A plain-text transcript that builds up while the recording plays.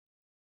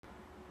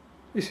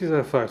This is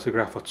a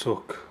photograph I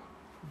took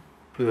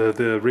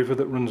the river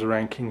that runs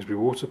around Kingsbury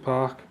Water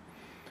Park.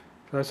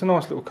 So it's a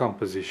nice little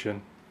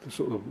composition. The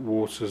sort of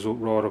water's up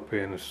right up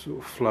here and it sort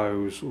of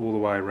flows all the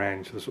way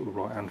around to the sort of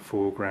right hand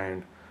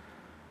foreground.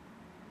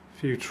 A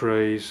few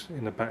trees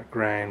in the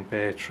background,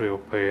 bare tree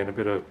up here and a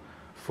bit of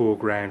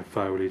foreground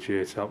foliage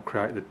here to help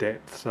create the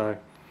depth. So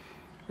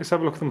let's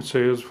have a look at the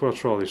materials before I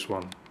try this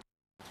one.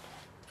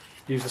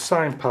 Use the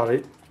same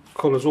palette,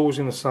 colours always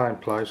in the same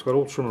place. Got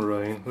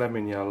ultramarine,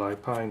 lemon yellow,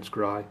 Payne's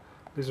grey,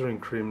 alizarin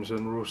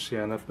crimson, raw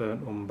sienna,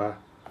 burnt umber,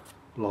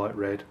 light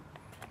red.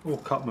 All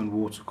Cotman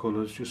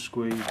watercolours, just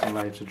squeezed and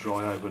laid to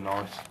dry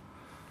overnight.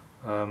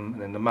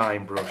 And then the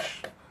main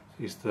brush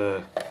is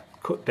the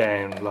cut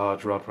down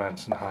large rod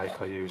Ranson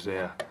hake I use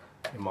here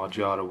in my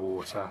jar of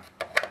water.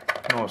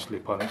 Nice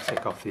lip on it,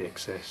 take off the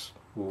excess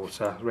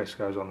water, the rest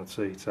goes on the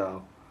tea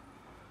towel.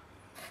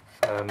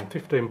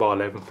 15 by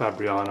 11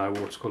 Fabriano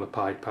Watercolour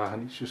Paper,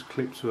 and it's just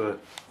clipped to a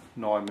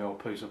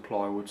 9mm piece of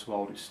plywood to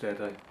hold it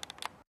steady.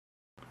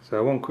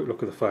 So one quick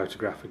look at the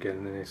photograph again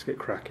and then let's get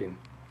cracking.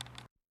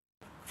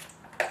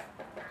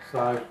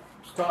 So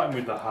starting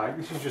with the hake,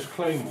 this is just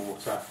clean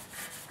water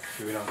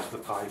going onto the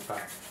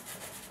paper.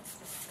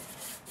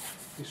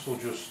 This will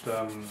just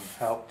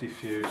help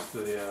diffuse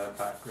the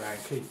background,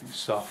 keep it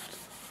soft,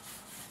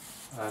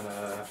 and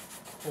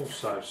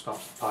also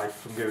stops the paper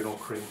from going all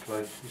crinkly.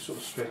 You're sort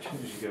of stretching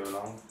it as you go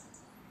along.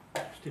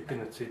 Just dipping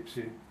the tips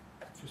in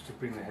just to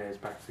bring the hairs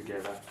back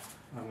together.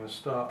 And I'm going to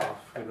start off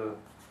with a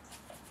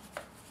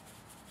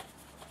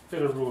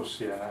bit of raw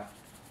sienna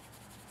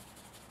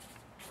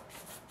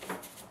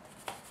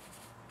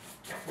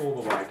all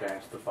the way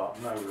down to the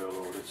bottom, no real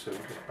order to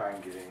it, just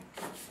bang it in.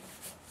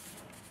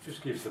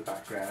 Just gives the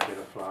background a bit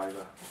of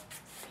flavour.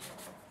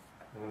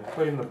 I'm going to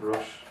clean the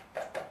brush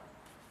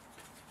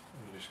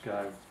and just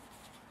go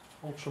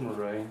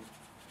ultramarine,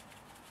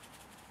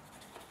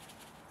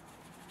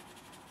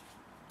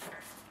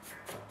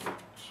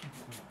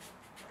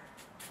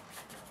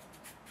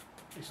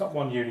 it's not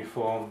one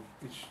uniform,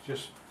 it's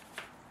just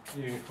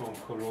uniform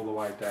colour all the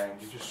way down.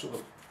 You just sort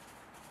of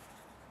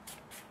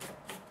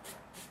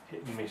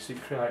hit and miss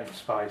it, creating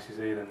spaces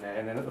here and there,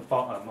 and then at the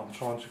bottom I'm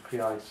trying to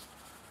create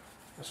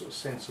a sort of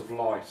sense of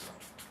light.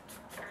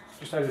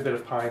 Just add a bit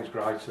of Payne's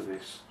grey to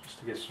this, just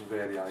to get some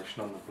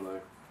variation on the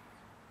blue.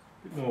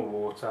 A bit more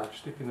water,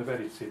 just dipping the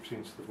very tips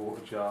into the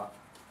water jar,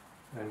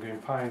 and then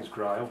doing Payne's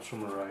grey,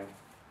 ultramarine, and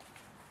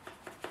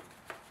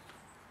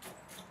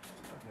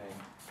then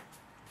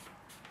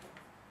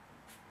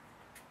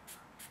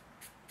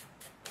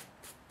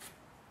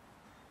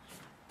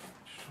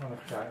just trying to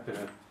create a bit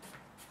of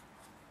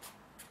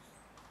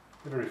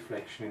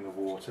reflection in the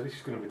water. This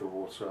is going to be the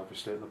water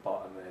obviously at the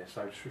bottom there,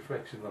 so just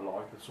reflecting the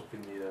light that's up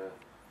in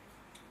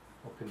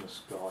the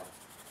sky.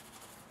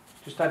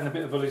 Just adding a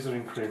bit of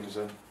alizarin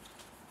crimson.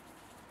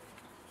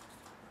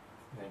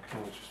 Yeah, you can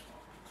always just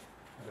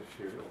add a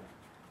few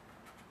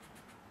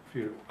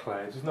little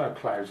clouds. There's no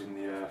clouds in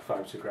the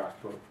photograph,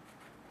 but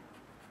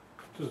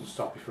it doesn't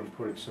stop you from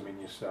putting some in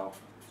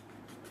yourself.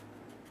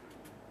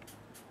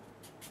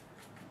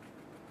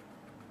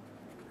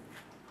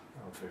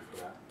 That'll do for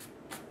that.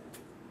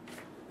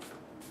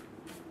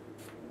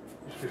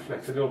 Just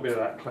reflect a little bit of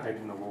that cloud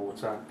in the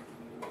water,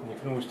 and you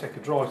can always take a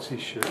dry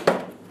tissue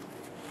and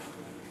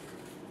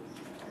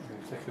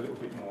take a little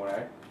bit more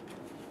out.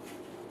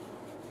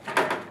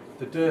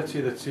 The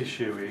dirtier the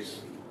tissue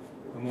is,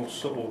 the more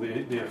subtle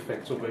the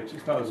effect will be.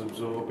 It's not as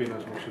absorbing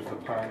as much as the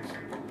paint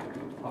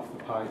off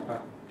the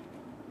paper.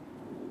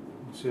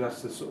 See,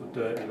 that's the sort of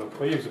dirty look.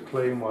 If I use a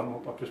clean one,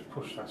 I've just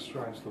pushed that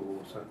straight into the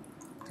water.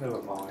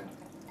 Never mind.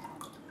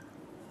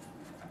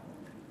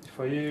 If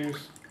I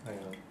use, hang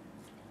on,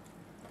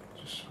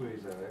 just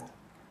squeeze that in.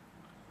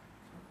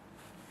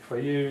 If I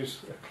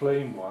use a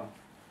clean one,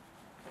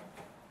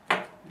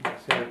 you can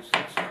see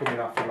it's coming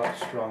off a lot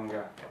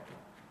stronger.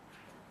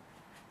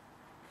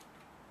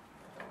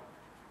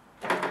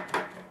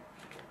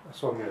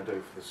 That's what I'm going to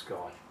do for the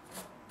sky.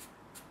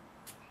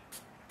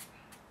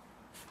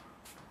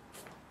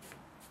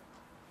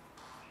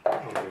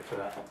 I'll do for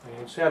that. And you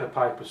can see how the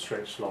paper's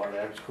stretched slightly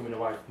there, it's coming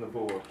away from the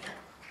board.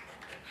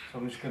 So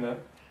I'm just going to,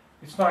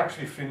 it's not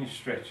actually finished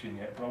stretching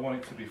yet, but I want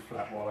it to be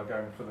flat while I go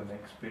in for the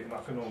next bit, and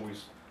I can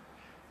always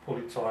pull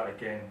it tight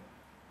again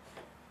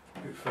a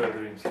bit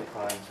further into the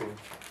painting.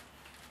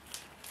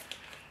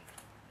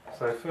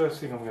 So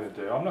first thing I'm going to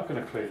do, I'm not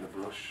going to clean the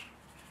brush.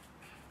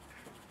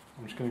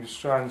 I'm just going to go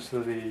straight into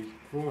the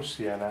raw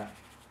sienna,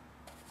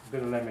 a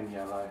bit of lemon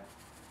yellow,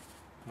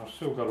 and I've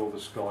still got all the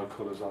sky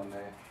colours on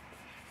there.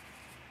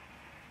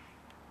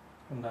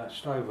 And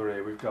just over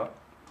here we've got,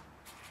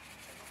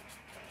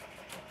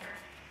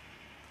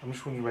 I'm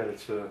just wondering whether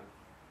to,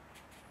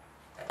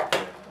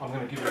 I'm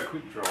going to give it a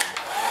quick dry.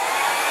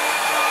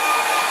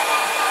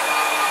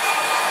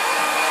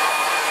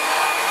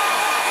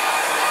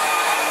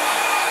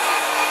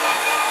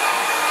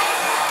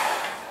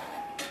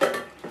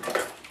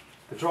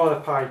 The drier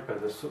the paper,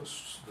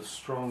 the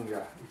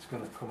stronger it's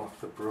going to come off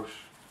the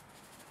brush.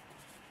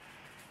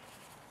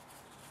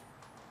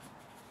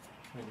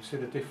 You can see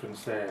the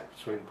difference there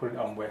between putting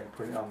it on wet and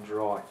putting it on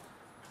dry.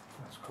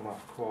 That's come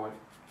off quite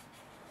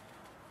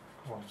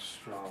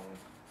strong.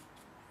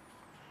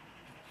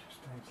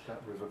 Just down to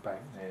that river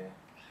bank there.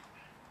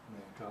 And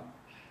then got,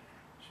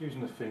 just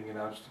using the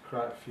fingernail just to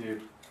create a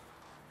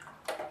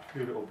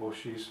few little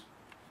bushes,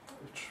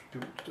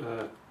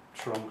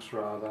 trunks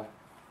rather.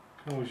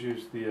 You can always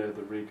use the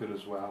rigger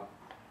as well.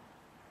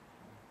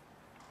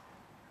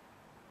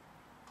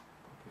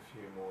 Put a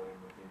few more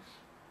in with this.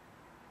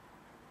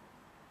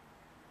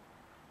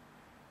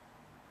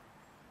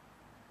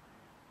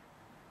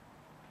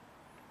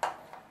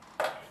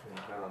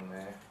 Down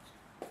there.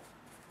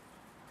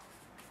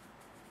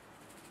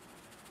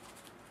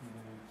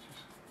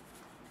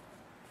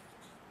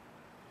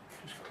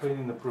 Just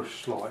cleaning the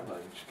brush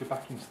slightly, just go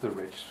back into the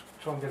red, just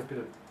try and get a bit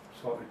of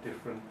slightly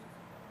different.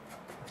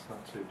 That's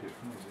not too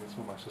different, is it? It's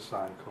almost the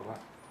same colour.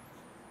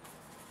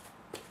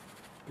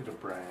 Bit of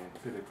brown,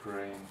 bit of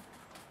green,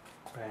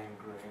 brown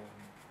green,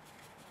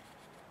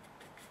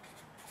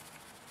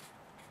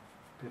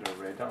 bit of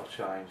red, that'll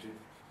change it.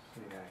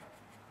 See now.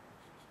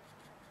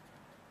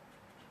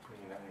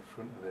 Bringing that in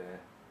front of there.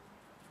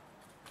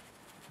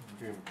 And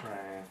doing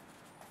brown.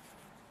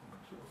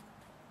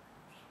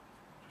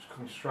 Just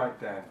coming straight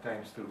down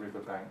to the river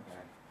bank now.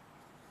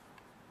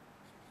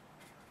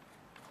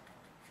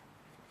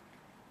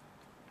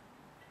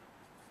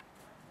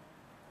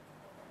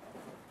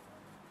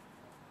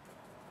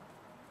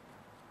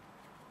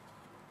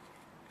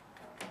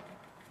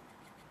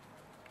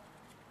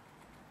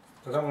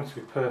 I don't want it to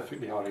be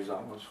perfectly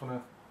horizontal, I just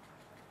want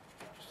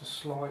just a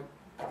slight,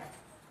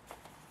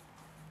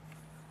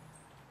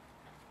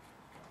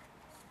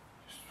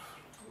 just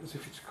as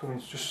if it's coming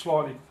just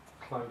slightly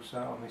closer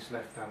on this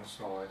left hand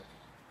side.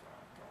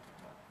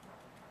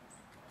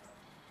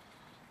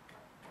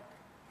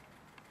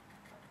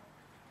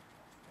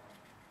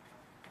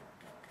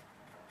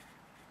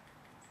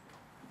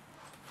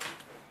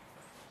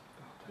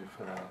 That'll do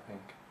for that, I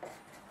think.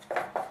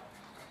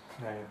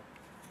 Now,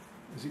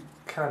 as it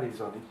carries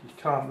on, you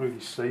can't really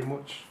see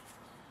much.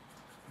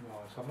 No,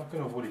 so I'm not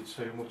going to worry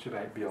too much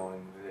about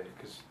behind there,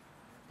 because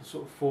the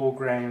sort of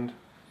foreground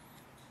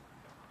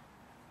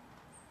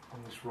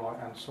on this right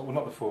hand side, well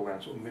not the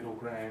foreground, sort of middle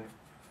ground,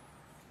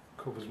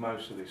 covers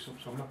most of this up,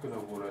 so I'm not going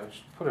to worry.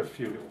 Just put a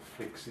few little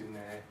flicks in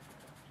there,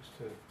 just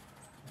to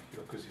make it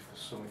look as if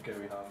there's something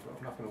going on, but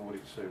I'm not going to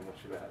worry too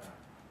much about that.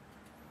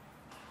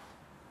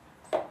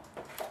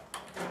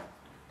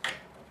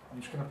 I'm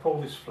just going to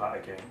pull this flat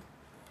again.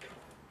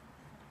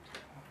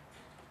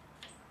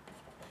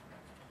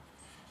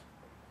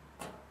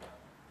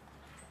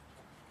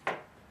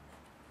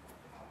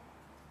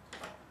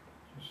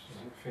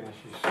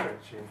 Finishes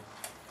stretching,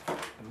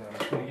 and then I'm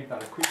just going to give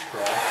that a quick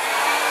dry.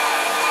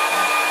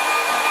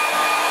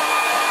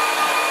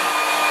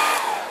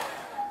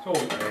 That's all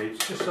it needs,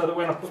 just so that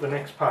when I put the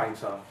next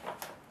paint on,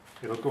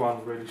 it'll go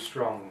on really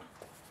strong,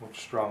 much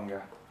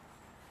stronger.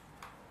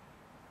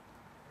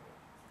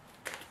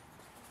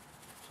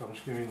 So I'm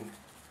just giving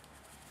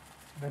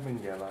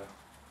lemon yellow.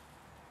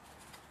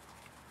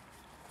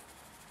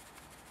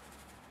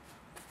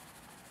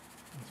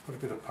 Let's put a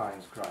bit of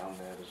Payne's grey on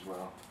there as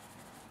well.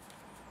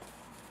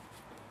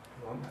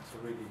 I want that to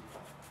really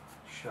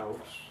show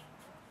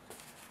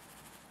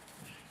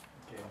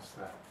against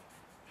that.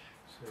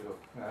 So look,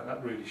 now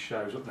that really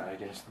shows up now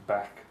against the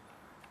background.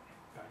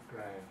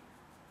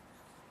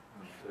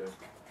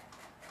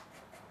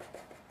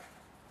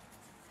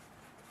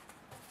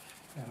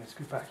 And let's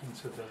go back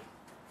into the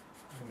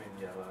lemon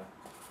yellow.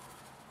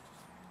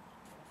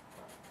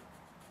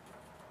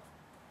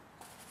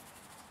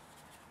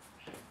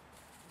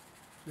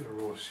 Bit of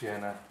raw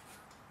sienna.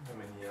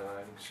 Lemon yellow.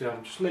 You can see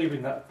I'm just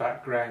leaving that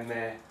background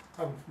there.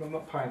 I'm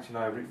not painting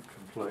over it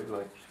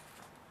completely.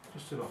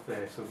 Just enough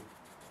there to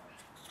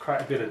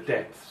create a bit of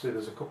depth. So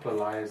there's a couple of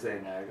layers there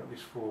now. You've got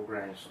this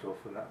foreground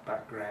stuff and that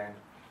background.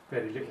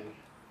 Very little,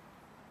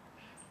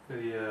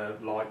 very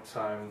light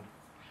tone.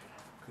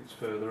 It's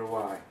further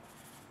away.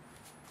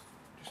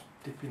 Just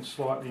dipping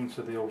slightly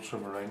into the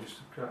ultramarine just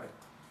to create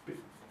a bit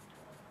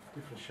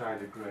different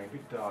shade of green, a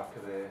bit darker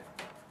there.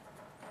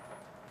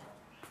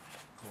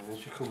 And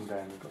as you come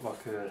down, you've got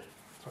like a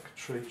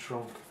tree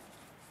trunk.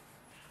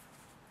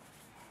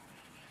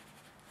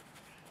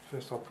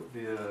 First I'll put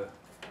the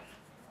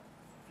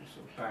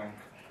sort of bank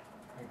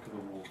of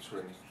the water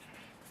in.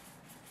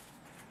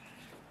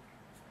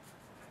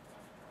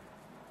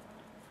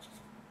 Just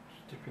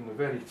dipping the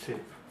very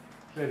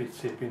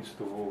tip into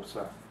the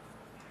water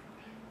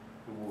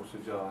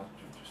jar,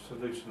 just to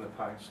loosen the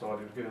paint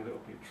slightly. It's getting a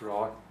little bit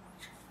dry.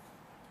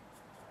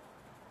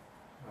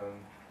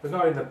 They're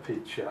not in the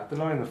picture, they're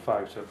not in the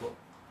photo, but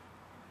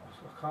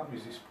I can't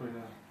resist putting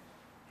a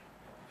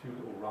few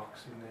little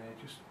rocks in there,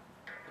 just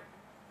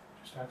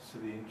adds to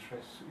the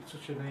interest. It's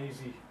such an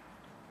easy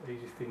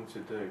thing to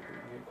do, but you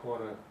get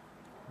quite a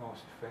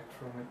nice effect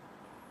from it.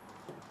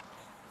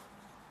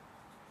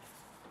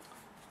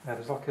 Now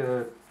there's like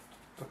a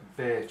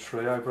bare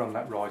tree over on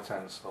that right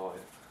hand side.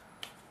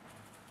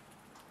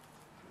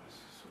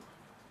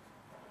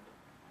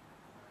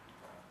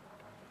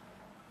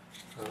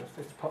 So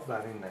let's pop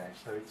that in there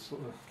so it's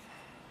sort of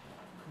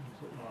comes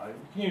up like.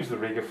 You can use the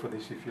rigger for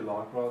this if you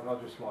like, but I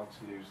just like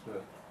to use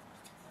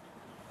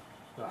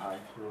the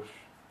height brush.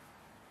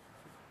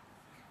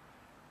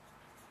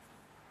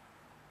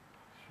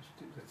 Just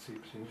dip the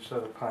tips in just so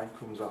the paint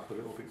comes off a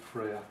little bit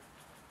freer.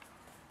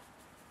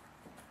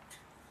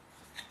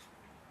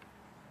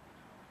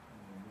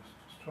 And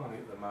just trying to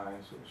get the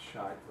main sort of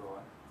shape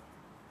right.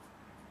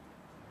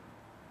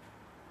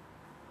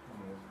 And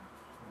there's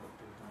a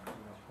big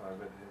one over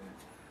there.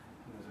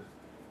 And there's a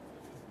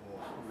more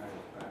around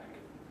the back.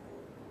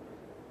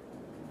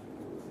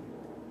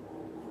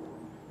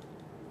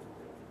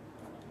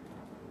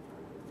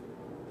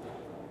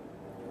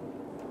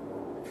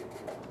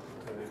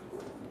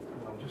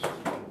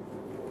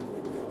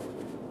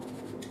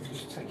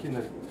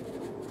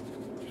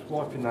 Just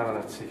wiping that on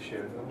a tissue,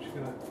 and I'm just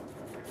gonna.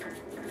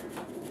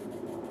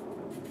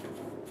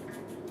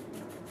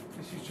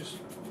 This is just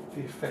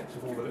the effect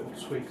of all the little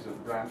twigs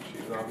and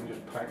branches, rather than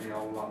just painting the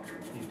whole lot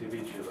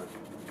individually.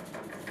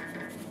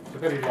 It's a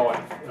very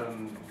light,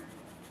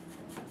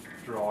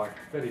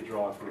 very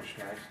dry brush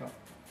now. It's not.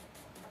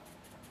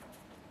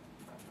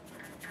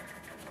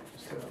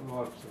 Just set that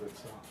right up to the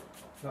top.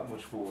 Not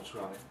much water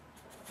on it.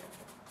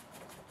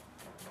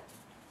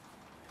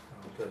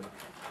 And,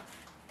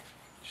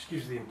 just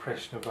gives the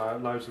impression of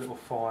loads of little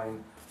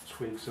fine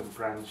twigs and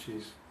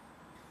branches.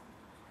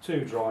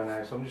 Too dry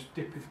now, so I've just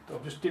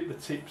dipped the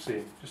tips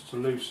in just to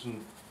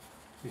loosen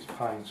this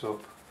paint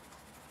up.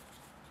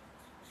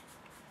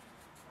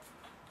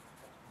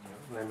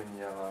 Lemon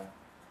yellow.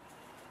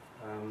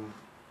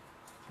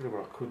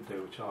 What I could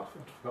do, which I've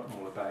forgotten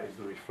all about, is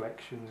the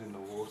reflections in the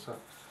water.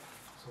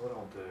 So what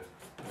I'll do,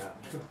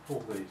 I'm just going to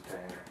pull these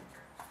down.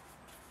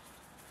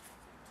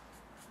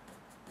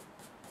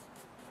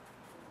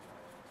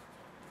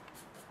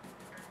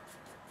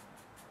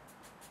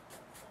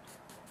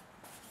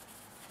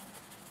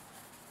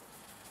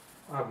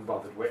 I haven't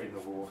bothered wetting the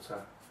water.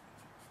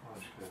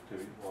 I'm just going to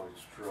do it while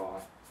it's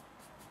dry.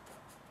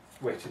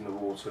 Wetting the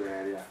water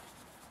area.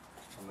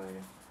 And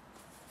then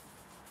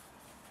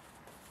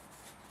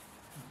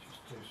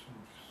just do some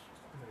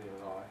very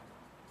light.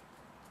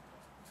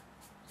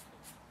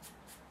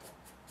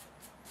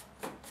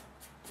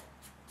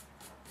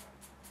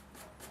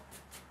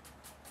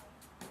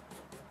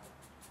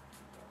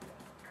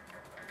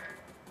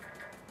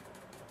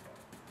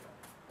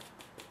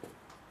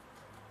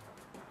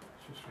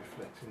 Just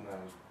reflecting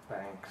those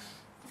banks.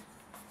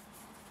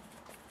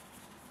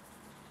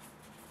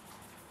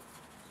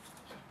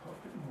 Just put a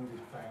bit more of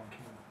this bank in.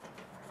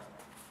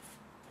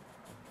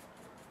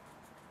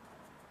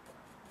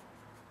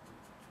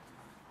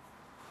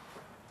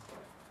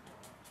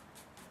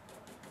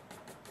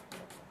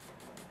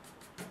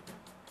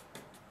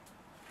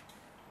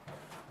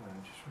 And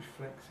just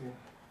reflecting.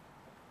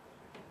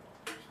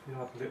 Just the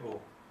odd little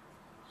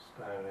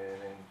stone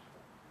here and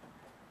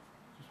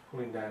just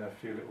pulling down a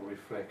few little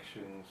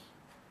reflections.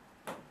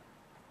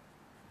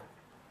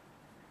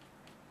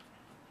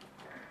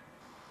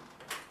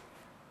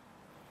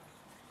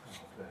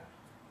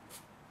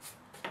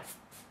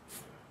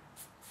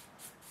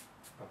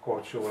 Not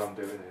quite sure what I'm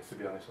doing here, to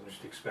be honest. I'm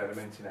just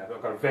experimenting now. But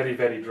I've got a very,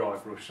 very dry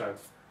brush, so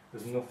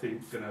there's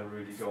nothing going to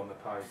really go on the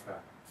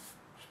paper.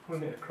 Just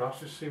pulling it across,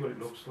 just see what it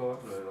looks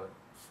like, really.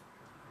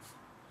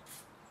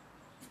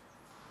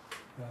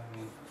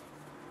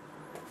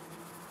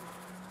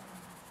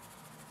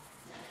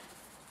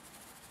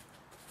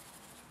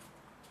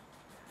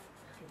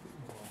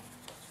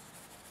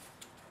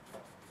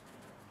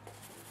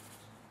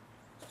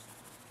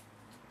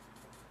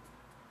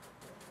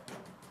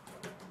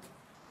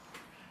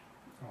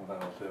 Oh,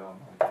 that'll do.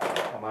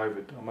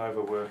 I'm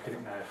overworking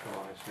it now, if I'm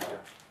honest with you.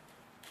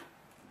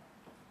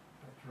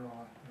 Dry.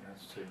 Yeah,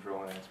 it's too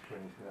dry now to put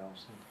anything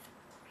else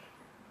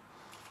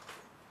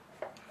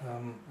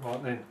in.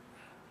 Right then,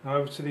 now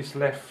over to this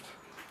left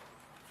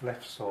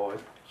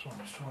side. So I'm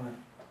just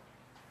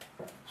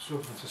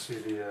struggling to see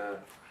the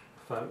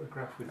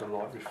photograph with the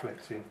light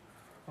reflecting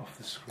off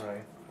the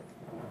screen.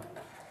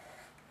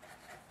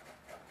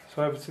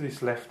 So over to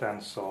this left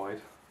hand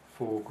side,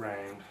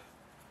 foreground.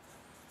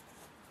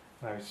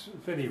 Now it's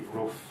very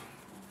rough,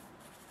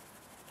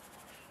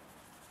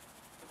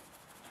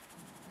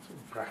 sort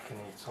of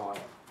brackeny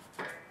type.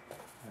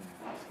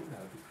 Let's get that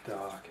a bit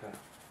darker.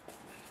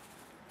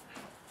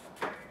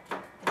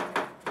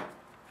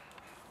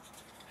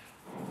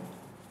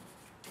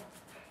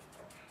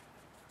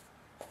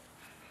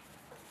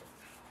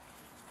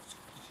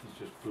 This is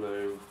just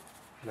blue,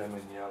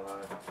 lemon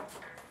yellow.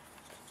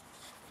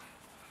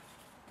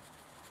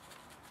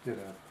 Bit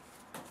of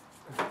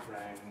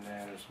brown in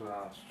there as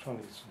well. Just trying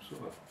to get some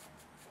sort of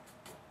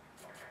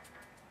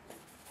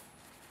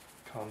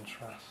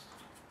contrast.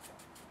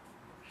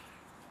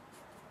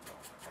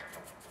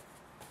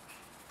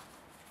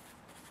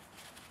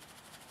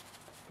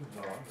 Good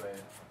light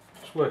there.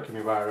 Just working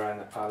my way around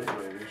the palette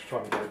really, just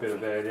trying to get a bit of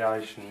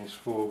variation in this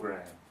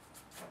foreground.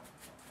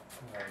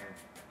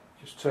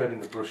 Just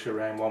turning the brush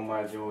around one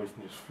way or the other, you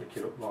can just flick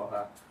it up like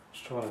that.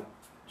 Just trying to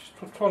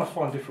trying to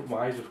find different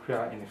ways of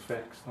creating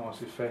effects,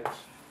 nice effects.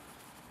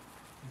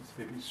 Needs to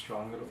be a bit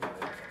stronger up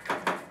there.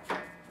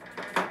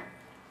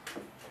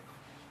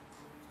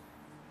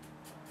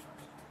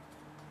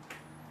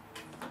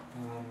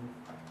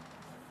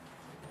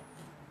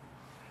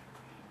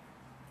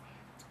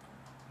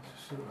 Let's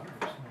just see what that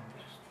looks like.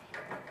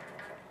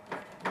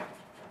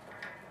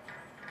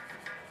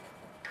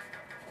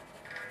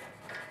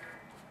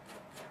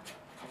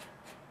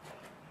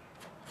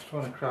 Just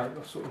trying to create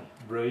a sort of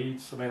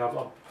reeds. I mean, I don't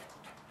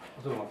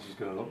know what this is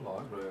going to look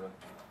like really.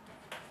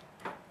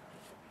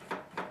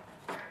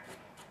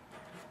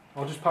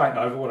 I'll just paint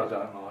over what I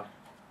don't like.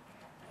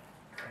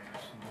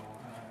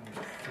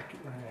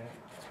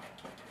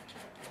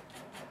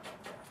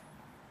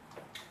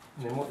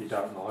 And then what you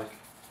don't like,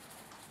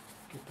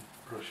 get the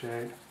brush out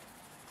and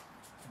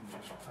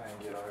just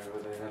paint it over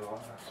there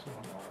like that,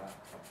 something like that.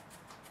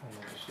 And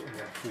then just sort of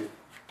left with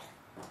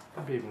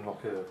maybe even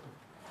like a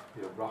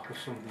rock or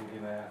something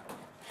in there.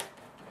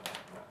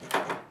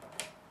 And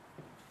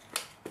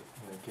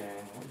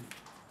again, what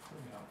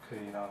you're not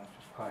keen on,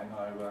 just paint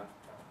over.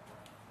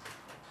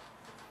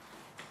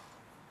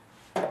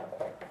 I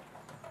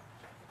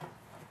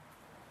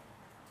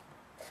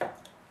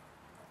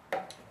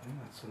think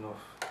that's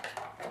enough.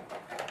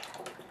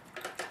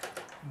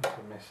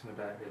 I'm messing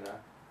about with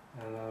that.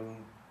 And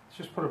let's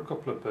just put a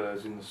couple of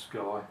birds in the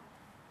sky.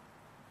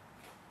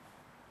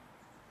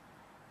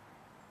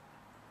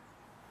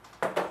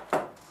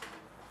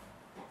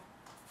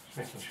 Just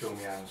making sure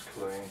my hand's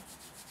clean.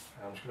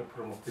 I'm just going to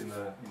put them up in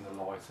the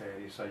light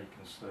area so you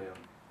can see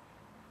them.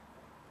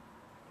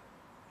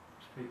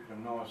 Just keeping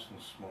them nice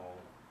and small,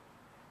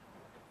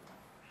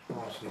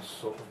 nice and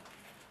subtle.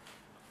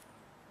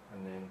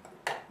 And then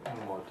what I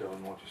might do, I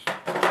might just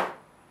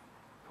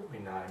put my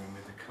name in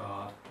with the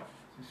card.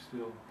 Is it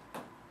still?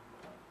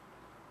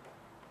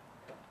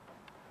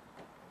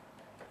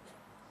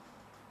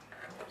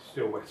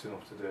 Still wet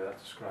enough to do that,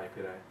 to scrape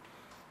it out.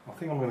 I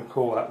think I'm going to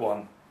call that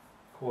one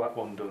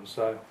done.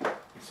 So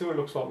let's see what it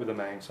looks like with the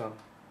mount on.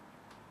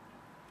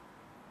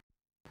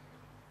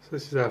 So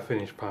this is our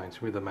finished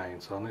painting with the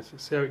mount on. Let's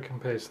see how it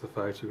compares to the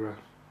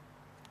photograph.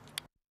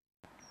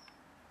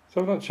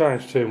 So I've not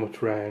changed too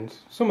much round.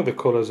 Some of the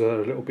colours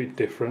are a little bit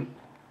different.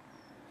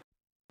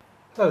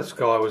 So the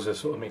sky was a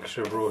sort of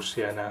mixture of raw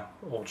sienna,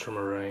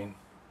 ultramarine,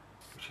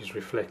 which is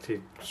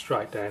reflected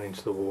straight down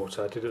into the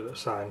water. I did it at the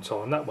same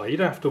time. That way you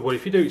don't have to worry,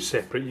 if you do it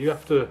separate, you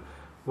have to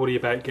worry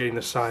about getting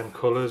the same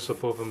colours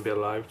above and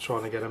below,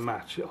 trying to get a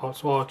match.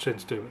 So I tend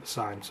to do it at the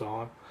same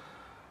time.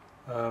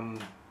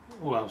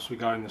 What else we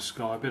got in the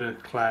sky? A bit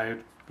of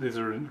cloud,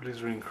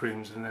 alizarin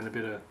crimson, and then a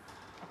bit of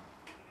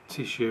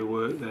tissue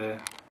work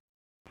there.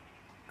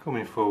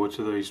 Coming forward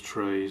to these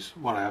trees,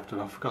 what I have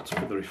done, I forgot to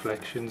put the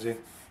reflections in.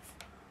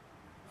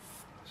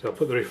 So I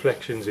put the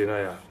reflections in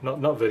here,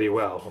 not very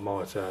well I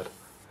might add,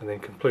 and then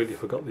completely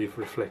forgot the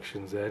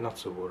reflections there, not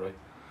to worry.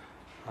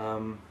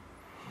 So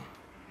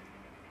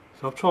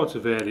I've tried to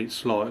vary it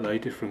slightly,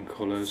 different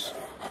colours,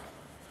 a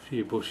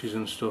few bushes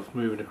and stuff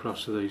moving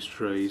across to these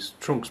trees.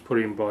 Trunks put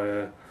in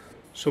by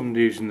some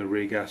using the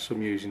rigger,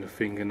 some using a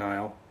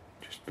fingernail.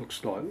 Just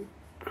looks like,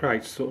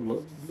 creates sort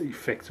of the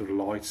effect of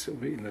light sort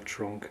of in the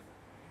trunk.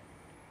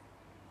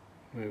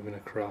 Moving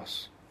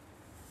across.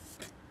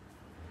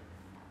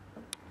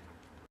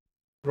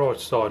 Right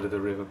side of the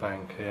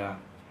riverbank here.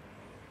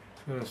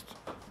 First,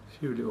 a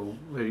few little,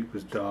 where it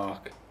was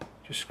dark,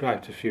 just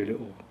scraped a few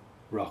little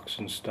rocks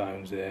and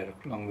stones there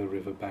along the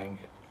riverbank.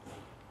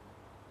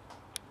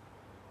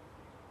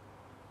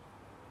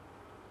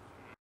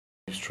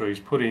 These trees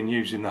put in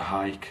using the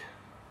hake.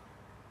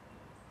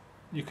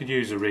 You could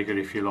use a rigger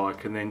if you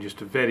like, and then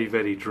just a very,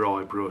 very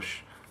dry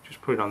brush.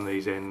 Just put it on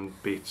these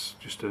end bits,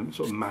 just a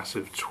sort of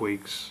massive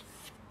twigs.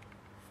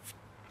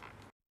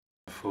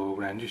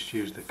 Foreground, just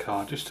use the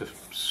card just to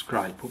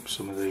scrape up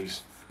some of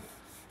these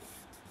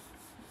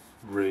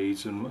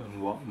reeds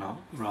and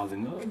whatnot, rather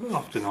than,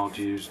 often I'll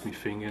use my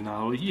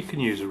fingernail. You can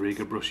use a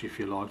rigger brush if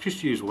you like,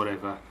 just use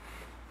whatever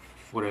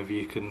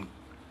you can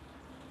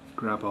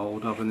grab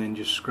hold of, and then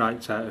just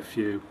scraped out a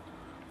few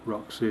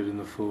rocks here in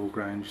the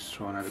foreground, just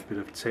try and add a bit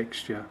of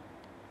texture.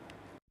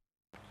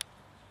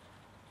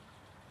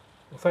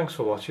 Well, thanks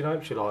for watching, I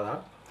hope you like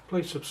that.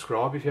 Please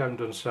subscribe if you haven't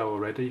done so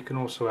already. You can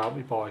also help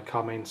me by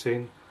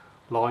commenting,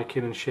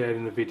 liking and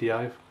sharing the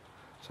video.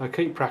 So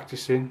keep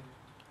practicing.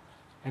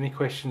 Any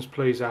questions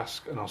please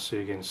ask, and I'll see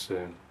you again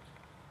soon.